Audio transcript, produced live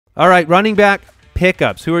All right, running back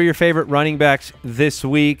pickups. Who are your favorite running backs this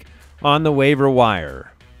week on the waiver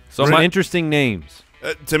wire? So some interesting names.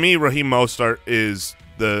 To me, Raheem Mostert is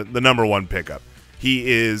the number one pickup.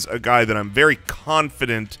 He is a guy that I'm very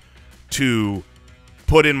confident to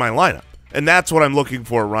put in my lineup. And that's what I'm looking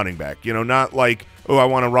for, a running back. You know, not like, oh, I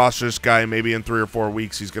want to roster this guy, maybe in 3 or 4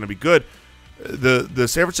 weeks he's going to be good. The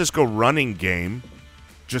San Francisco running game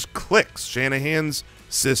just clicks. Shanahan's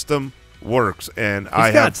system works, and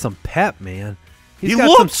he's got some pep, man. He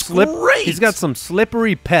looks great. He's got some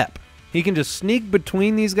slippery pep. He can just sneak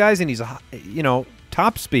between these guys, and he's,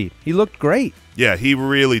 top speed. He looked great. Yeah, he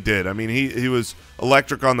really did. I mean, he was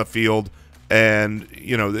electric on the field, and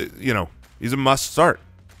he's a must start.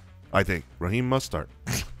 I think Raheem must start.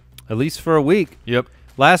 At least for a week. Yep.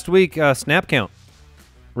 Last week, snap count.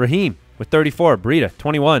 Raheem with 34, Breida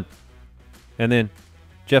 21, and then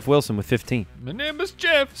Jeff Wilson with 15. My name is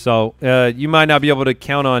Jeff. So you might not be able to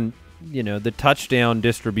count on the touchdown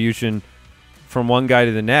distribution from one guy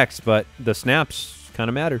to the next, but the snaps kind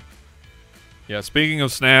of matter. Yeah, speaking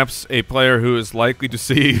of snaps, a player who is likely to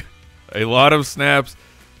see a lot of snaps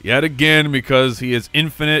yet again because he is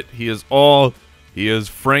infinite. He is all. He is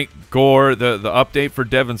Frank Gore. The update for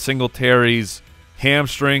Devin Singletary's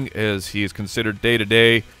hamstring is he is considered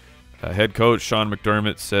day-to-day. Head coach Sean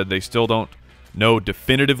McDermott said they still don't know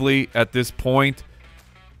definitively at this point.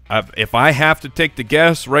 If I have to take the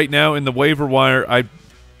guess right now in the waiver wire,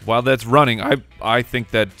 while that's running, I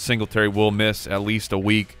think that Singletary will miss at least a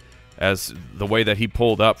week as the way that he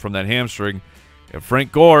pulled up from that hamstring. And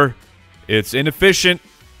Frank Gore, it's inefficient,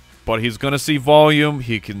 but he's going to see volume.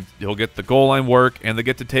 He'll get the goal line work, and they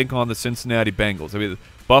get to take on the Cincinnati Bengals. I mean,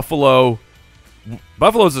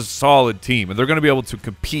 Buffalo's a solid team, and they're going to be able to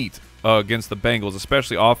compete against the Bengals,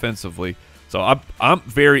 especially offensively. So I'm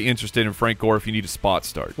very interested in Frank Gore if you need a spot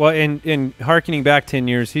start. Well, in hearkening back 10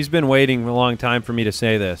 years, he's been waiting a long time for me to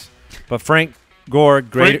say this. But Frank Gore,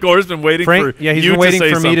 Frank Gore's been waiting for he's been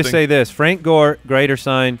waiting for me to say this. Frank Gore, greater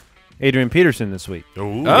sign Adrian Peterson this week.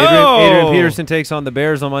 Ooh. Adrian Peterson takes on the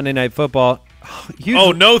Bears on Monday Night Football.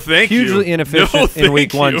 Hugely inefficient in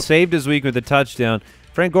week 1. Saved his week with a touchdown.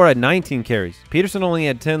 Frank Gore had 19 carries. Peterson only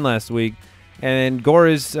had 10 last week. And Gore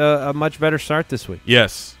is a much better start this week.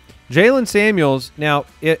 Yes. Jalen Samuels, now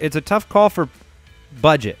it's a tough call for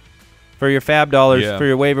budget for your fab dollars for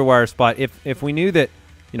your waiver wire spot. If we knew that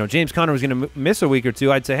James Conner was going to miss a week or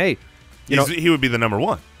two, I'd say, hey, he would be the number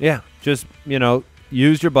one. Yeah, just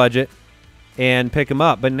use your budget and pick him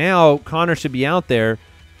up. But now Conner should be out there.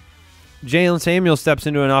 Jalen Samuels steps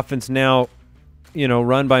into an offense now,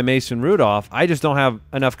 run by Mason Rudolph. I just don't have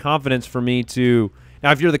enough confidence for me to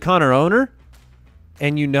now. If you're the Conner owner,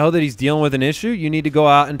 and you know that he's dealing with an issue, you need to go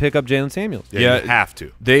out and pick up Jalen Samuels. Yeah, you have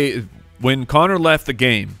to. When Conner left the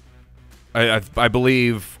game, I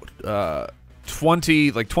believe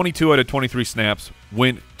 22 out of 23 snaps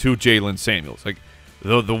went to Jalen Samuels. Like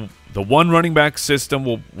the one running back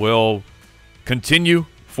system will continue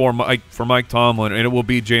for Mike Tomlin, and it will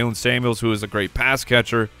be Jalen Samuels, who is a great pass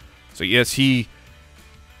catcher. So yes, you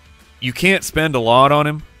can't spend a lot on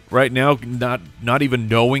him right now, not even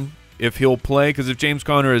knowing if he'll play, because if James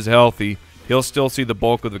Conner is healthy, he'll still see the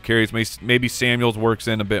bulk of the carries. Maybe Samuels works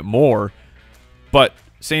in a bit more, but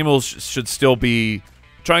Samuels should still be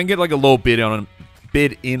try and get like a low bid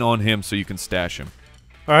in on him so you can stash him.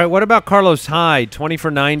 All right, what about Carlos Hyde? 20 for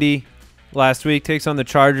 90 last week, takes on the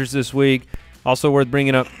Chargers this week. Also worth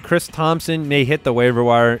bringing up, Chris Thompson may hit the waiver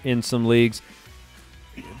wire in some leagues.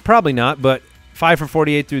 Probably not, but 5 for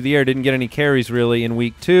 48 through the air, didn't get any carries really in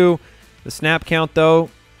week 2. The snap count, though,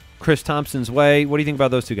 Chris Thompson's way. What do you think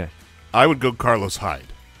about those two guys? I would go Carlos Hyde.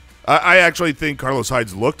 I actually think Carlos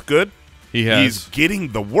Hyde's looked good. He has. He's getting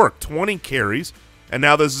the work, 20 carries, and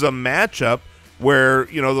now this is a matchup where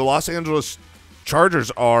the Los Angeles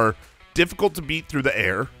Chargers are difficult to beat through the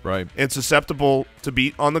air, right, and susceptible to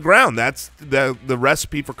beat on the ground. That's the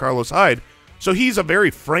recipe for Carlos Hyde. So he's a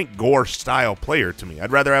very Frank Gore style player to me.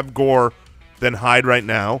 I'd rather have Gore than Hyde right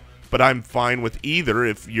now. But I'm fine with either.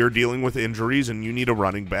 If you're dealing with injuries and you need a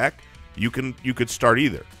running back, you could start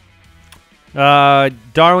either.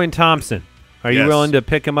 Darwin Thompson, are you willing to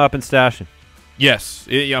pick him up and stash him? Yes,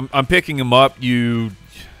 I'm picking him up.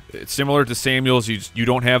 It's similar to Samuels. You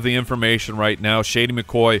don't have the information right now. Shady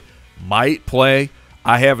McCoy might play.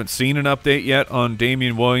 I haven't seen an update yet on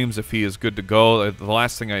Damian Williams if he is good to go. The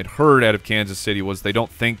last thing I'd heard out of Kansas City was they don't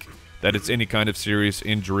think that it's any kind of serious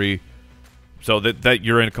injury. So that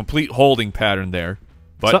you're in a complete holding pattern there.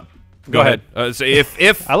 But go ahead. So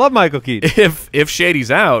if I love Michael Keaton. If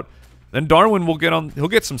Shady's out, then Darwin will he'll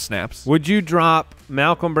get some snaps. Would you drop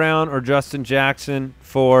Malcolm Brown or Justin Jackson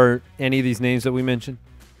for any of these names that we mentioned?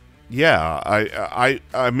 Yeah,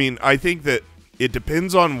 I mean, I think that it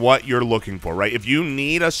depends on what you're looking for, right? If you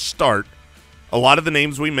need a start, a lot of the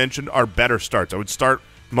names we mentioned are better starts. I would start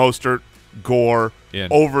Mostert, Gore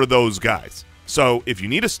over those guys. So if you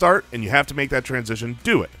need a start and you have to make that transition,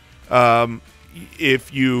 do it.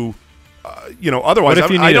 If you, otherwise, what if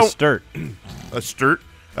you need a start? A start.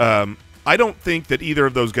 I don't think that either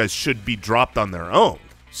of those guys should be dropped on their own.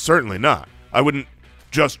 Certainly not. I wouldn't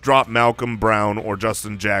just drop Malcolm Brown or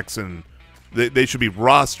Justin Jackson. They should be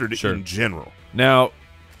rostered in general. Now,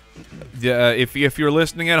 if you're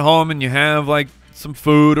listening at home and you have like some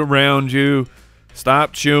food around you,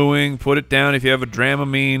 stop chewing, put it down. If you have a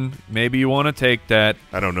Dramamine, maybe you want to take that.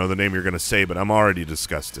 I don't know the name you're going to say, but I'm already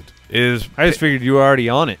disgusted. I just figured you were already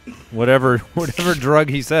on it. Whatever drug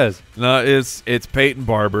he says. No, it's Peyton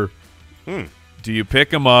Barber. Do you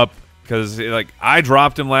pick him up? Because I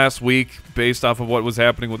dropped him last week based off of what was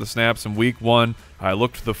happening with the snaps in week 1. I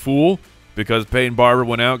looked the fool because Peyton Barber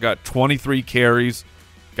went out, got 23 carries,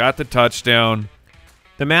 got the touchdown.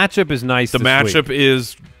 The matchup is nice. The matchup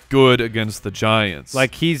is good against the Giants.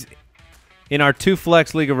 Like, he's in our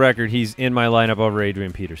 2-flex league of record, he's in my lineup over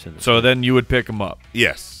Adrian Peterson. So then you would pick him up.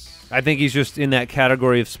 Yes. I think he's just in that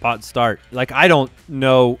category of spot start. Like, I don't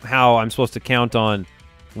know how I'm supposed to count on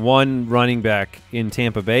one running back in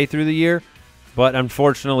Tampa Bay through the year, but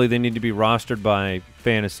unfortunately they need to be rostered by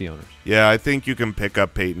fantasy owners. Yeah, I think you can pick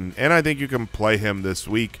up Peyton, and I think you can play him this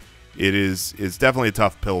week. It's definitely a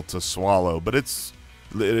tough pill to swallow, but it's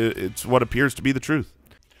what appears to be the truth.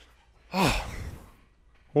 Oh,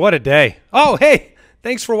 what a day. Oh, hey,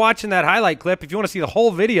 thanks for watching that highlight clip. If you want to see the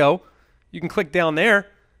whole video, you can click down there.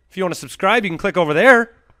 If you want to subscribe, you can click over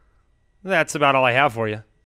there. That's about all I have for you.